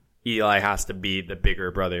Eli has to be the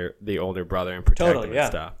bigger brother, the older brother, and protect him and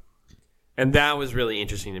stuff. And that was really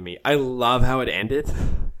interesting to me. I love how it ended.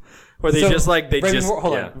 Where they right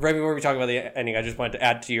before we talk about the ending, I just wanted to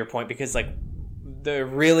add to your point because like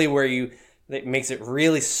it makes it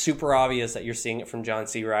really super obvious that you're seeing it from John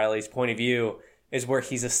C. Reilly's point of view is where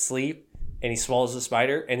he's asleep and he swallows the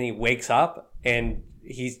spider and he wakes up and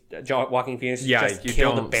Joaquin Phoenix Yeah, just you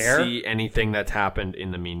killed don't a bear. see anything that's happened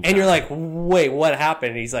in the meantime. And you're like, wait, what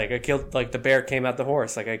happened? And he's like, I killed, like, the bear came out the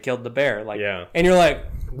horse. Like, I killed the bear. Like, Yeah. And you're like,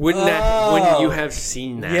 wouldn't you have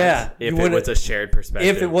seen that? Yeah, if you it was a shared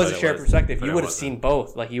perspective. if it was a shared perspective, but you it would have wasn't. seen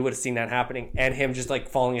both. Like, you would have seen that happening and him just, like,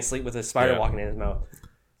 falling asleep with a spider Yeah. walking in his mouth.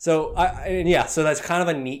 So, so that's kind of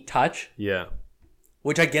a neat touch, Yeah.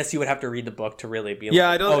 which I guess you would have to read the book to really be Yeah,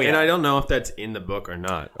 like, I don't, oh, yeah. and I don't know if that's in the book or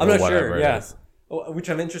not. I'm or not whatever sure, it yeah. is. Which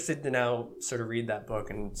I'm interested to now sort of read that book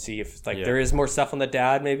and see if, like, Yeah. there is more stuff on the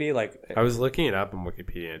dad, maybe. Like, I was looking it up on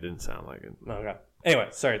Wikipedia. It didn't sound like it. okay. Anyway,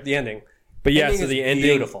 sorry, the ending. But yeah, Ending so is the ending,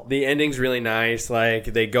 beautiful. the ending's really nice. Like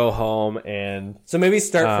they go home and So maybe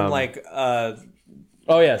start from, Um, like, oh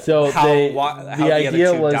yeah, so How they, how the the other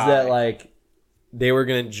idea two was die. that like they were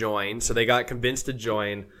gonna join, so they got convinced to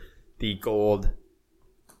join the gold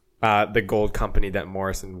company that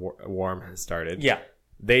Morrison Worm has started. yeah.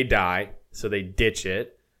 They die, so they ditch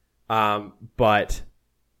it. But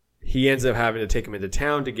he ends up having to take him into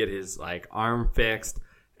town to get his like arm fixed.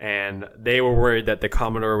 And they were worried that the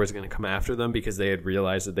Commodore was going to come after them because they had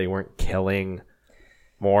realized that they weren't killing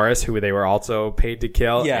Morris, who they were also paid to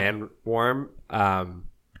kill, Yeah. and Worm.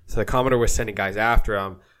 So the Commodore was sending guys after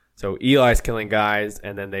him. So Eli's killing guys,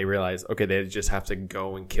 and then they realize, okay, they just have to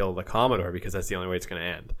go and kill the Commodore because that's the only way it's going to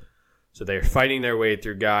end. So they're fighting their way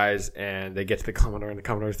through guys, and they get to the Commodore, and the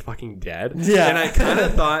Commodore's fucking dead. Yeah. And I kind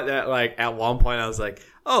of thought that, like, at one point I was like,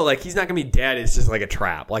 oh, like, he's not going to be dead. It's just like a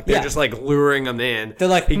trap. Like, they're Yeah. just, like, luring him in. They're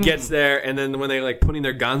like, he gets there, and then when they're, like, putting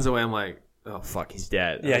their guns away, I'm like, oh, fuck, he's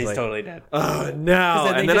dead. I Yeah, was he's like, totally dead. oh, no. then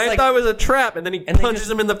they And then just, I like- thought it was a trap, and then he and they punches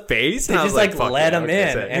just- him in the face. They And I just, was like, fuck let yeah, him okay,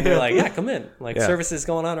 in. sick. And they're like, yeah, come in. Like, Yeah. service is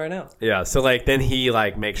going on right now. Yeah, so like then he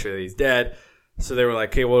like makes sure that he's dead. So they were like,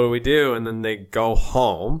 "Okay, what do we do?" And then they go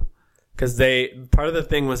home because part of the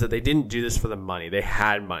thing was that they didn't do this for the money. They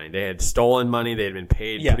had money. They had stolen money. They had been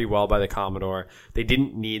paid Yeah. pretty well by the Commodore. They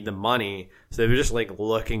didn't need the money, so they were just like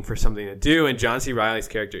looking for something to do. And John C. Reilly's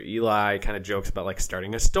character Eli kind of jokes about like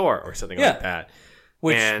starting a store or something Yeah. like that.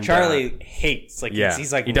 Which And, Charlie hates. Like, Yeah,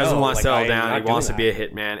 he's like, he doesn't no, want to like, settle I'm down. not He wants to doing be a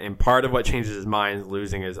hitman, and part of what changes his mind is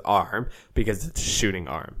losing his arm because it's a shooting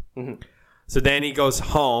arm. Mm-hmm. So then he goes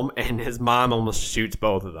home, and his mom almost shoots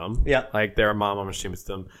both of them. Yeah. like their mom almost shoots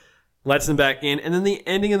them, lets them back in, and then the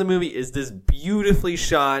ending of the movie is this beautifully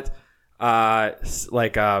shot,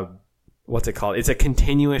 what's it called? It's a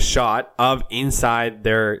continuous shot of inside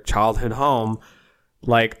their childhood home.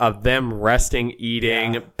 Like of them resting,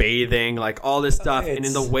 eating, bathing, like all this stuff. And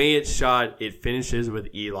in the way it's shot, it finishes with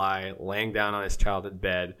Eli laying down on his childhood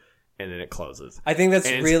bed, and then it closes. I think that's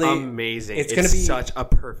And it's really amazing. It's It's gonna be such a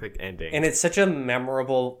perfect ending. and it's such a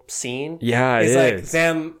memorable scene. Yeah, it it's like is.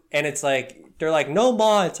 them, and it's like they're like, "No,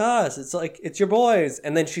 ma, it's us. It's like it's your boys."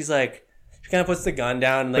 And then she's like, she kind of puts the gun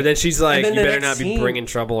down, and like, but then she's like, and "You then the better next not be scene- bringing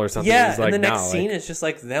trouble or something." Yeah, He's like, and the "No, next like- scene is just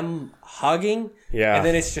like them hugging. Yeah. and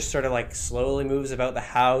then it's just sort of like slowly moves about the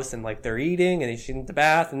house, and like they're eating, and he's in the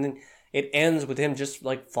bath, and then it ends with him just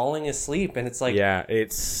like falling asleep, and it's like, yeah,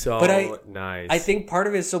 it's so But nice. I think part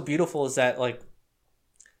of it is so beautiful is that like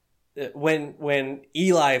when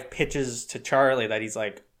Eli pitches to Charlie that he's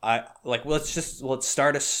like, let's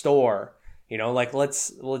start a store, you know, like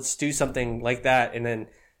let's do something like that, and then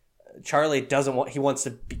Charlie doesn't want, he wants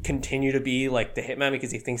to continue to be like the hitman because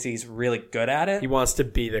he thinks he's really good at it. he wants to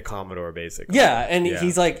be the Commodore, basically. Yeah, and Yeah.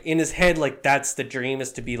 he's like in his head, like that's the dream,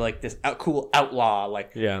 is to be like this cool outlaw.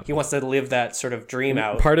 Like, Yeah. he wants to live that sort of dream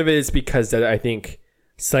out. Part of it is because that I think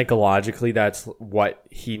psychologically that's what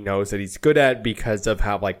he knows that he's good at because of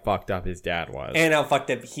how like fucked up his dad was. And how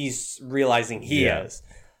fucked up he's realizing he Yeah. is.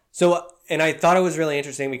 So, and I thought it was really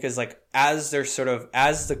interesting because like as they're sort of,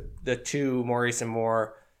 as the two, Maurice and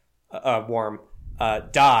Worm,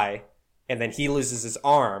 die, and then he loses his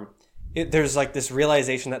arm, there's like this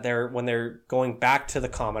realization that when they're going back to the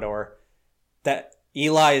Commodore, that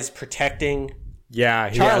Eli is protecting yeah,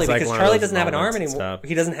 he Charlie has, like, because one of Charlie those doesn't have an arm moments and anymore. stuff.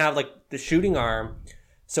 He doesn't have like the shooting arm,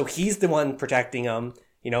 so he's the one protecting him.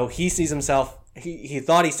 You know, he sees himself. He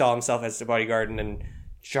thought he saw himself as the bodyguard, and then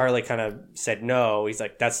Charlie kind of said no. He's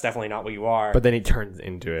like, "That's definitely not what you are." But then he turns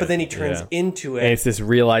into it. But then he turns Yeah. into it. And it's this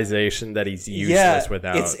realization that he's useless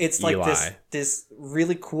without it's Eli. like this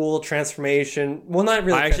really cool transformation. Well, not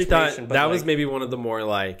really. I actually thought transformation, but that like, was maybe one of the more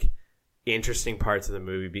like interesting parts of the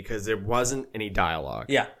movie because there wasn't any dialogue.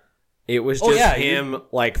 yeah. It was Oh, just yeah, him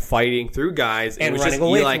like fighting through guys. And It was just running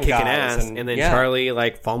away Eli from kicking guys, ass, and- and then yeah. Charlie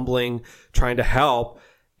like fumbling, trying to help.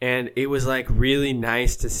 And it was like really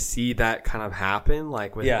nice to see that kind of happen,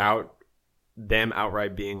 like without them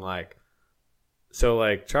outright being like, so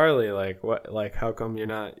like Charlie, like what, like how come you're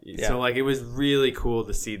not? So like it was really cool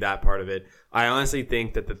to see that part of it. I honestly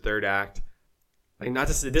think that the third act, like not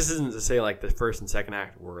to say this isn't to say like the first and second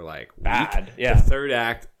act were like Bad, weak. yeah. The third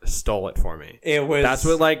act stole it for me. It was That's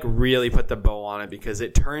what like really put the bow on it because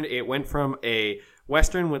it went from a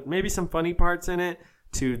Western with maybe some funny parts in it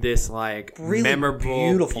to this like really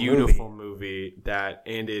memorable, beautiful movie that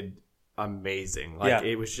ended amazing. Like Yeah.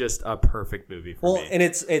 it was just a perfect movie for me. and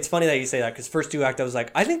it's funny that you say that because first two act I was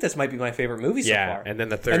like, I think this might be my favorite movie so far. And then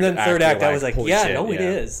the third third act you're I was like, holy yeah, shit, no, it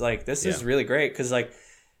yeah. is. Like this is really great because like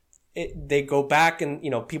they go back and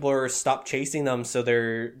people are stopped chasing them, so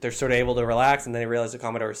they're sort of able to relax, and then they realize the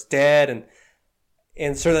Commodore is dead,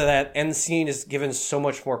 and sort of that end scene is given so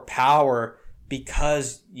much more power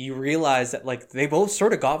because you realize that like they both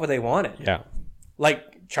sort of got what they wanted. Yeah.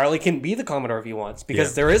 Like Charlie can be the Commodore if he wants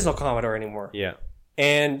because there is no Commodore anymore. Yeah.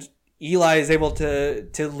 And Eli is able to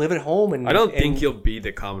live at home, and I don't think he'll be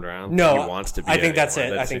the Commodore. I don't no, think he wants to be. I think that's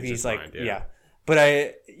anymore. it. I think his he's like mind, yeah. But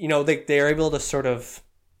they're able to sort of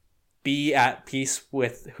be at peace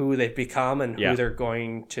with who they've become and who they're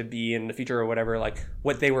going to be in the future or whatever, like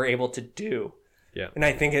what they were able to do. Yeah. And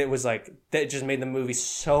I think it was like that just made the movie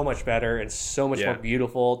so much better and so much more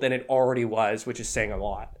beautiful than it already was, which is saying a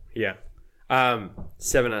lot. Yeah.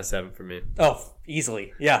 7 out of 7 for me. Oh,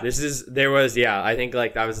 easily. Yeah. I think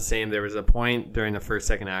like I was the same. There was a point during the first,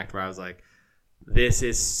 second act where I was like, this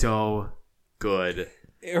is so good.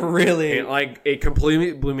 It really It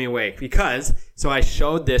completely blew me away because I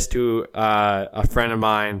showed this to a friend of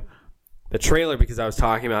mine, the trailer, because I was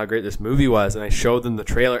talking about how great this movie was, and I showed them the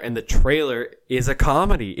trailer, and the trailer is a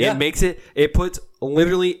comedy. Yeah. It puts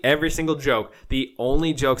literally every single joke. The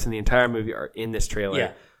only jokes in the entire movie are in this trailer.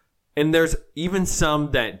 Yeah. And there's even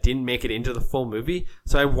some that didn't make it into the full movie.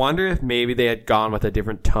 So I wonder if maybe they had gone with a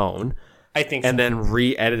different tone. I think and so. then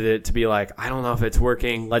re-edited it to be like, I don't know if it's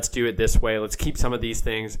working. Let's do it this way. Let's keep some of these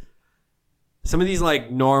things. Some of these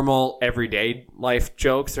like normal everyday life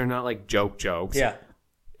jokes are not like jokes. Yeah.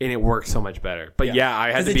 And it works so much better. But yeah, I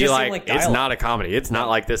had 'Cause to it be just like, seemed like it's dialogue. not a comedy. It's not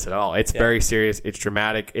like this at all. It's very serious. It's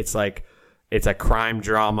dramatic. It's like, it's a crime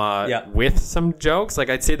drama with some jokes. Like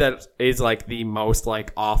I'd say that is like the most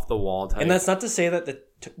like off the wall type. And that's not to say that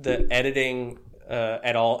the editing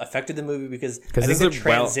at all affected the movie because I think this the is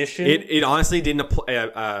transition. It honestly didn't.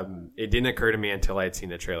 It didn't occur to me until I had seen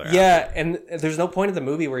the trailer. Yeah, and there's no point in the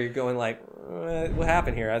movie where you're going like, what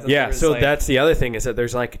happened here? I thought there was, so like, that's the other thing is that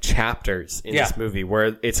there's like chapters in this movie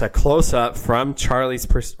where it's a close up from Charlie's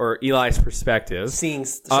or Eli's perspective, seeing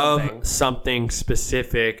something. of something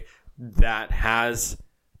specific that has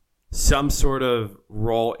some sort of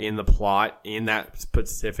role in the plot in that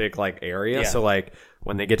specific like area. Yeah. So like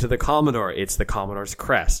when they get to the Commodore, it's the Commodore's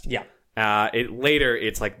crest. Yeah. Later,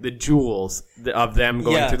 it's like the jewels of them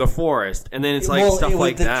going through the forest, and then it's like stuff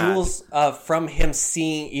like the that. jewels from him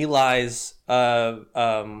seeing Eli's,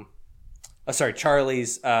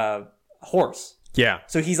 Charlie's horse. Yeah.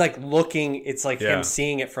 So he's like looking. It's like Yeah. him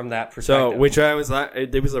seeing it from that perspective. So, which I was like,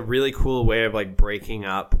 it was a really cool way of like breaking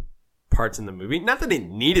up parts in the movie. Not that it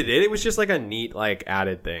needed it; it was just like a neat, like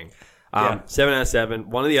added thing. 7 out of 7.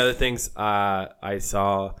 One of the other things I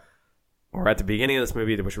saw, or at the beginning of this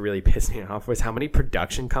movie, which really pissed me off, was how many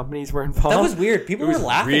production companies were involved. That was weird. People were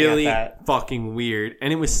laughing really at that. Fucking weird,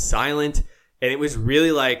 and it was silent. And it was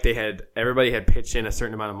really like everybody had pitched in a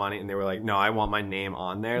certain amount of money, and they were like, "No, I want my name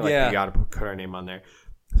on there. Like, we got to put our name on there."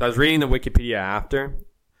 So I was reading the Wikipedia after,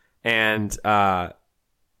 and so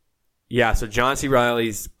John C.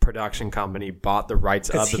 Reilly's production company bought the rights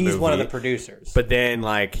of the movie. He's one of the producers. But then,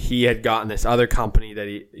 like, he had gotten this other company that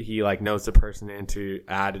he like knows the person into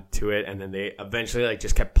added to it, and then they eventually like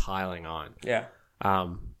just kept piling on. Yeah.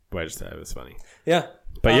 But I just thought it was funny. Yeah.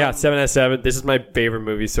 But 7 out of 7. This is my favorite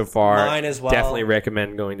movie so far. Mine as well. Definitely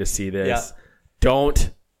recommend going to see this. Yeah.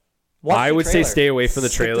 Don't. Watch I the would say trailer. stay away from the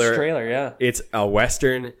Skip trailer. the trailer, yeah. It's a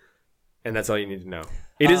Western, and that's all you need to know.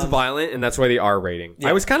 It is violent, and that's why the R rating. Yeah.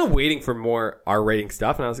 I was kind of waiting for more R rating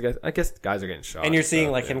stuff, and I was like, I guess guys are getting shot. And you're seeing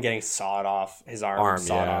so, like him getting sawed off, his arm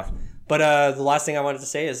sawed yeah. off. But the last thing I wanted to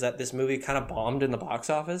say is that this movie kind of bombed in the box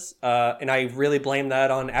office, and I really blame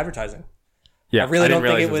that on advertising. Yeah, I really don't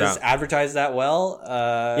didn't think it realize was advertised that well.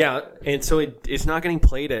 Yeah, and so it's not getting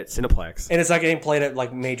played at Cineplex. And it's not getting played at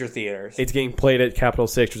like major theaters. It's getting played at Capital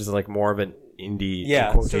 6, which is like more of an indie. Yeah, so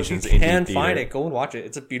if you quotations, indie can theater. find it, go and watch it.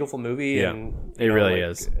 It's a beautiful movie. Yeah, and it really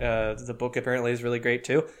is. The book apparently is really great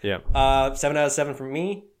too. Yeah. 7 out of 7 from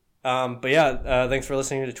me. But yeah, thanks for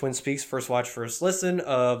listening to Twin Speaks First Watch, First Listen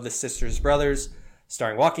of The Sisters Brothers,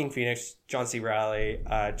 starring Joaquin Phoenix, John C. Reilly,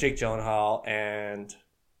 Jake Gyllenhaal, and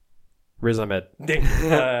Riz Ahmed.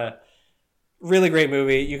 really great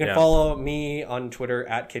movie. You can Yeah. follow me on Twitter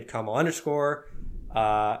at @KidKamal_,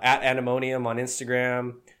 at Antimonium on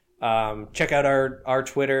Instagram. Check out our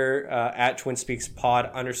Twitter at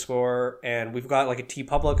TwinSpeaksPod_, and we've got like a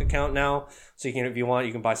TeePublic account now, so you can, if you want,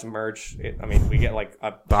 you can buy some merch. We get like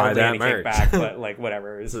hardly any kickback, but like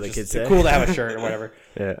whatever. It's what the just kids say. cool to have a shirt or whatever.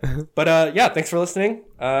 Yeah. But yeah, thanks for listening.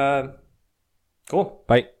 Cool.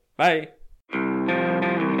 Bye. Bye.